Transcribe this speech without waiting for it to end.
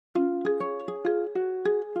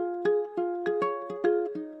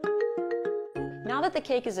Now that the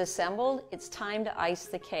cake is assembled, it's time to ice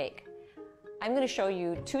the cake. I'm going to show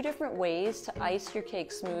you two different ways to ice your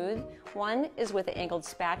cake smooth. One is with an angled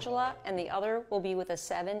spatula and the other will be with a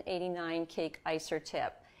 789 cake icer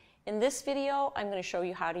tip. In this video, I'm going to show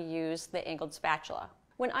you how to use the angled spatula.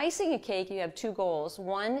 When icing a cake, you have two goals.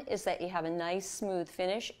 One is that you have a nice smooth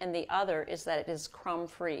finish and the other is that it is crumb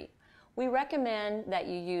free. We recommend that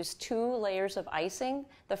you use 2 layers of icing.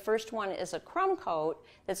 The first one is a crumb coat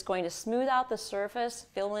that's going to smooth out the surface,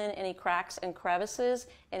 fill in any cracks and crevices,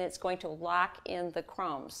 and it's going to lock in the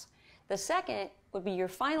crumbs. The second would be your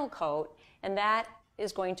final coat, and that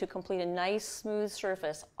is going to complete a nice smooth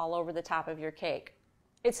surface all over the top of your cake.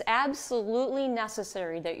 It's absolutely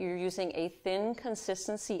necessary that you're using a thin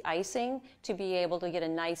consistency icing to be able to get a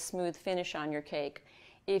nice smooth finish on your cake.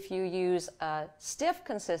 If you use a stiff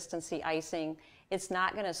consistency icing, it's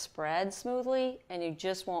not going to spread smoothly and you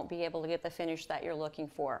just won't be able to get the finish that you're looking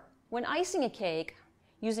for. When icing a cake,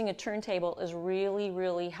 using a turntable is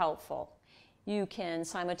really helpful. You can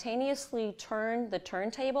simultaneously turn the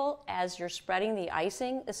turntable as you're spreading the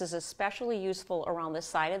icing. This is especially useful around the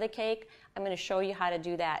side of the cake. I'm going to show you how to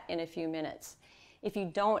do that in a few minutes. If you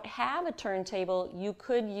don't have a turntable, you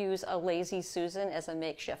could use a Lazy Susan as a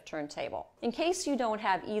makeshift turntable. In case you don't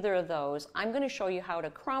have either of those, I'm going to show you how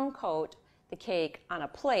to crumb coat the cake on a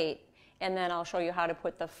plate, and then I'll show you how to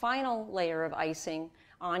put the final layer of icing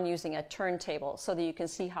on using a turntable so that you can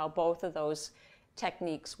see how both of those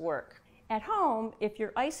techniques work. At home, if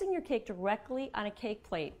you're icing your cake directly on a cake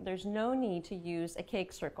plate, there's no need to use a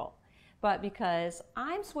cake circle. But because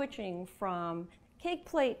I'm switching from cake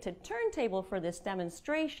plate to turntable for this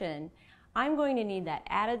demonstration, I'm going to need that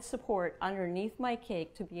added support underneath my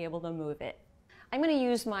cake to be able to move it. I'm going to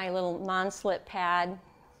use my little non-slip pad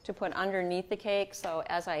to put underneath the cake so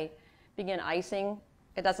as I begin icing,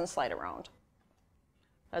 it doesn't slide around,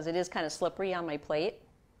 as it is kind of slippery on my plate.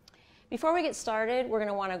 Before we get started, we're going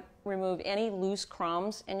to want to remove any loose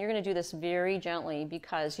crumbs, and you're going to do this very gently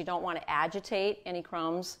because you don't want to agitate any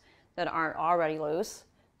crumbs that aren't already loose.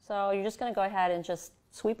 So you're just going to go ahead and just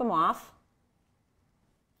sweep them off.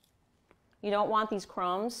 You don't want these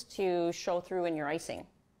crumbs to show through in your icing.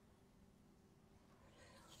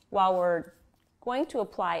 While we're going to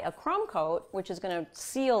apply a crumb coat, which is going to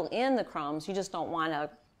seal in the crumbs, you just don't want to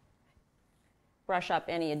brush up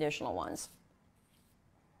any additional ones.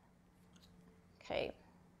 Okay,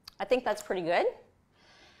 I think that's pretty good.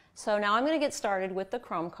 So now I'm going to get started with the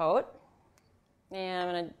crumb coat. And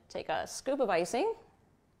I'm going to take a scoop of icing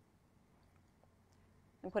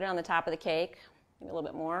and put it on the top of the cake, maybe a little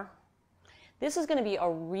bit more. This is going to be a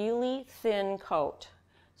really thin coat,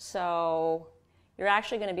 so you're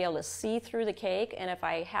actually going to be able to see through the cake, and if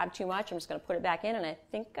I have too much, I'm just going to put it back in, and I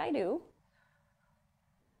think I do.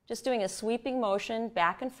 Just doing a sweeping motion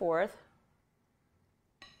back and forth.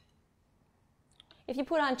 If you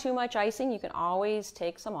put on too much icing, you can always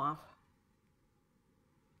take some off.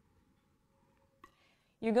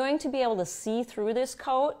 You're going to be able to see through this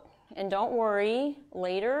coat, and don't worry,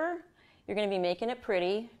 later you're going to be making it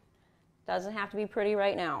pretty. Doesn't have to be pretty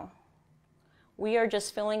right now. We are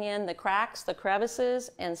just filling in the cracks, the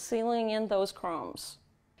crevices, and sealing in those crumbs.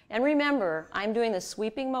 And remember, I'm doing the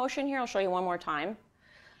sweeping motion here. I'll show you one more time.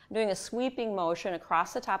 I'm doing a sweeping motion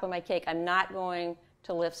across the top of my cake. I'm not going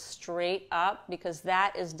to lift straight up because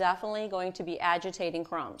that is definitely going to be agitating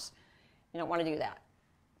crumbs. You don't want to do that.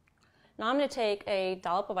 Now I'm going to take a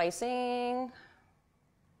dollop of icing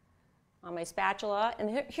on my spatula,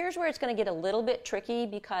 and here's where it's going to get a little bit tricky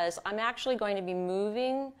because I'm actually going to be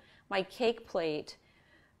moving my cake plate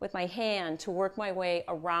with my hand to work my way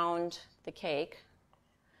around the cake.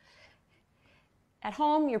 At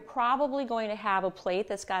home, you're probably going to have a plate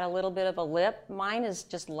that's got a little bit of a lip. Mine is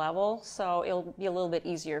just level, so it'll be a little bit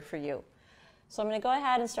easier for you. So I'm going to go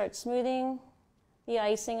ahead and start smoothing the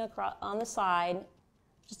icing across on the side,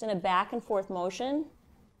 just in a back and forth motion.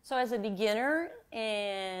 So as a beginner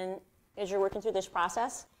and as you're working through this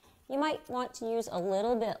process, you might want to use a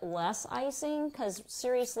little bit less icing because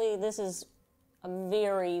seriously, this is a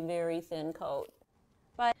very thin coat.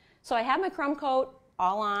 So I have my crumb coat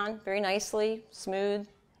all on very nicely, smooth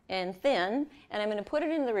and thin, and I'm going to put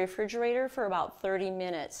it in the refrigerator for about 30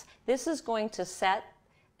 minutes. This is going to set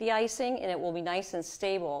the icing and it will be nice and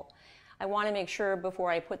stable. I want to make sure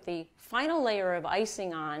before I put the final layer of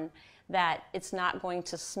icing on that it's not going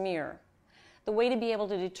to smear. The way to be able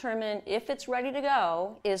to determine if it's ready to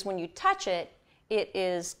go is when you touch it, it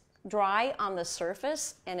is dry on the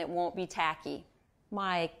surface and it won't be tacky.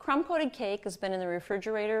 My crumb-coated cake has been in the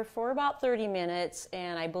refrigerator for about 30 minutes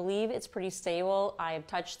and I believe it's pretty stable. I've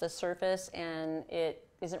touched the surface and it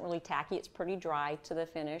isn't really tacky. It's pretty dry to the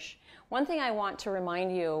finish. One thing I want to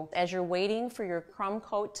remind you, as you're waiting for your crumb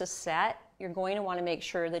coat to set, you're going to want to make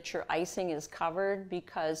sure that your icing is covered,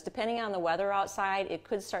 because depending on the weather outside, it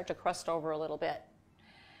could start to crust over a little bit.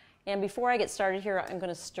 And before I get started here, I'm going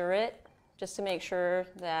to stir it just to make sure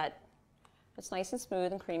that it's nice and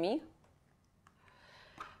smooth and creamy.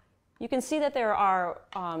 You can see that there are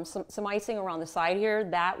some icing around the side here.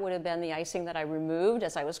 That would have been the icing that I removed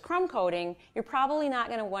as I was crumb coating. You're probably not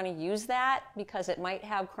going to want to use that because it might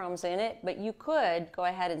have crumbs in it, but you could go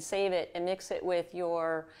ahead and save it and mix it with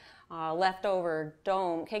your leftover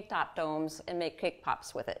cake top domes and make cake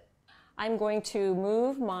pops with it. I'm going to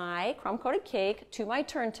move my crumb coated cake to my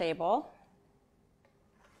turntable.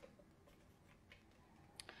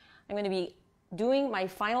 I'm going to be doing my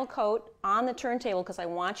final coat on the turntable because I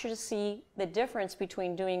want you to see the difference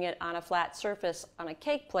between doing it on a flat surface on a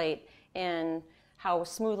cake plate and how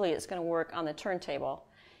smoothly it's going to work on the turntable.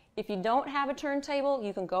 If you don't have a turntable,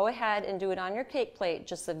 you can go ahead and do it on your cake plate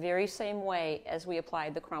just the very same way as we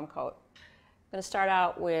applied the crumb coat. I'm going to start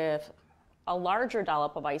out with a larger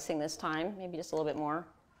dollop of icing this time, maybe just a little bit more,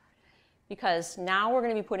 because now we're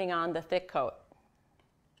going to be putting on the thick coat.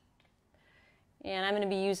 And I'm going to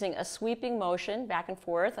be using a sweeping motion back and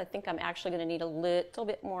forth. I think I'm actually going to need a little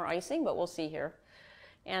bit more icing, but we'll see here.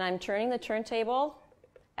 And I'm turning the turntable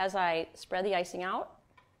as I spread the icing out.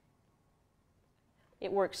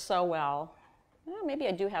 It works so well. Well, maybe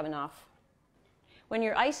I do have enough. When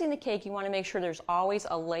you're icing the cake, you want to make sure there's always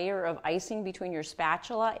a layer of icing between your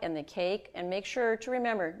spatula and the cake, and make sure to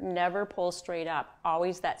remember, never pull straight up.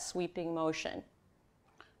 Always that sweeping motion.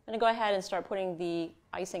 I'm going to go ahead and start putting the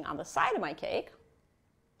icing on the side of my cake.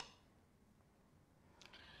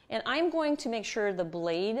 And I'm going to make sure the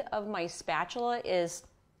blade of my spatula is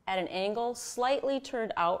at an angle slightly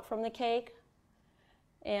turned out from the cake.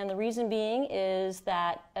 And the reason being is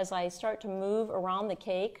that as I start to move around the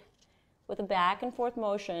cake with a back and forth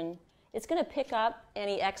motion, it's going to pick up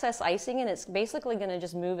any excess icing and it's basically going to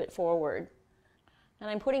just move it forward. And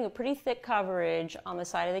I'm putting a pretty thick coverage on the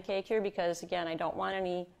side of the cake here because, again, I don't want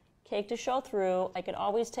any cake to show through. I could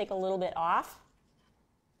always take a little bit off.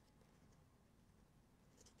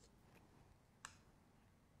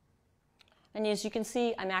 And as you can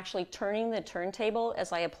see, I'm actually turning the turntable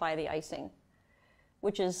as I apply the icing,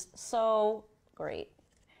 which is so great.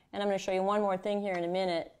 And I'm going to show you one more thing here in a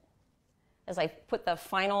minute as I put the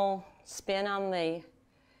final spin on the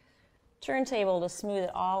turntable to smooth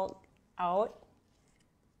it all out.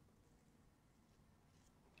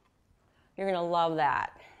 You're going to love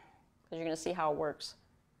that because you're going to see how it works.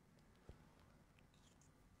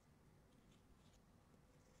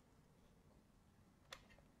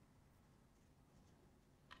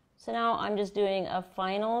 So now I'm just doing a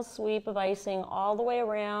final sweep of icing all the way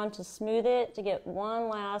around to smooth it, to get one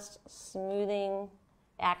last smoothing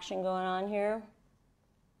action going on here.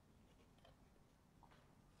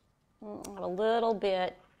 I have a little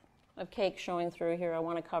bit of cake showing through here. I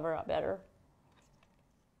want to cover up better.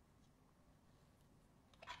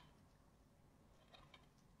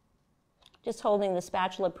 Just holding the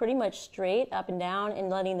spatula pretty much straight up and down and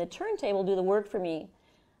letting the turntable do the work for me.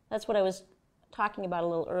 That's what I was talking about a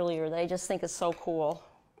little earlier that I just think is so cool.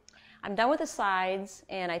 I'm done with the sides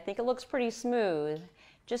and I think it looks pretty smooth.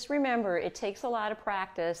 Just remember, it takes a lot of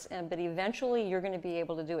practice, but eventually you're going to be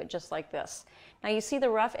able to do it just like this. Now you see the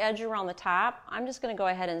rough edge around the top? I'm just going to go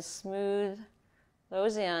ahead and smooth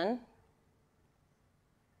those in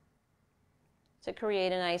to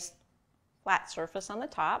create a nice flat surface on the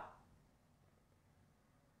top.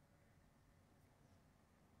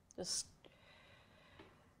 Just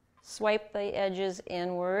swipe the edges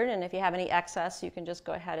inward, and if you have any excess, you can just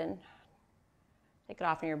go ahead and take it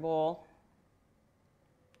off in your bowl.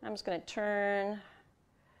 I'm just going to turn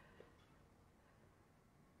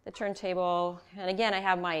the turntable, and again I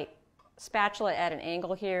have my spatula at an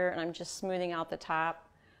angle here, and I'm just smoothing out the top,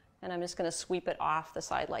 and I'm just going to sweep it off the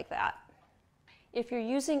side like that. If you're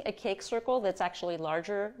using a cake circle that's actually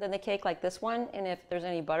larger than the cake like this one, and if there's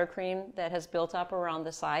any buttercream that has built up around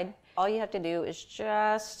the side, all you have to do is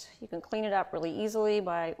you can clean it up really easily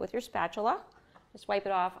with your spatula. Just wipe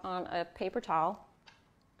it off on a paper towel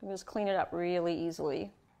and just clean it up really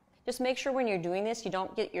easily. Just make sure when you're doing this you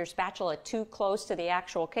don't get your spatula too close to the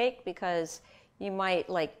actual cake because you might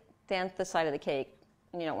dent the side of the cake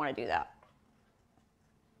and you don't want to do that.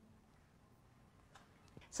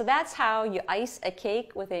 So that's how you ice a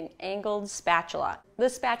cake with an angled spatula.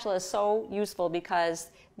 This spatula is so useful because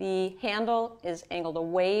the handle is angled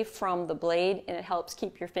away from the blade and it helps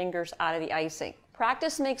keep your fingers out of the icing.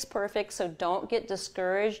 Practice makes perfect, so don't get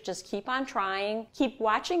discouraged. Just keep on trying. Keep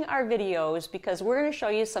watching our videos because we're going to show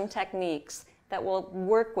you some techniques that will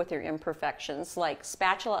work with your imperfections, like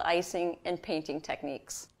spatula icing and painting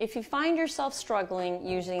techniques. If you find yourself struggling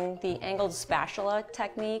using the angled spatula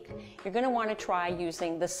technique, you're going to want to try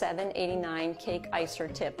using the 789 cake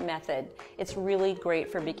icer tip method. It's really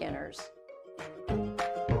great for beginners.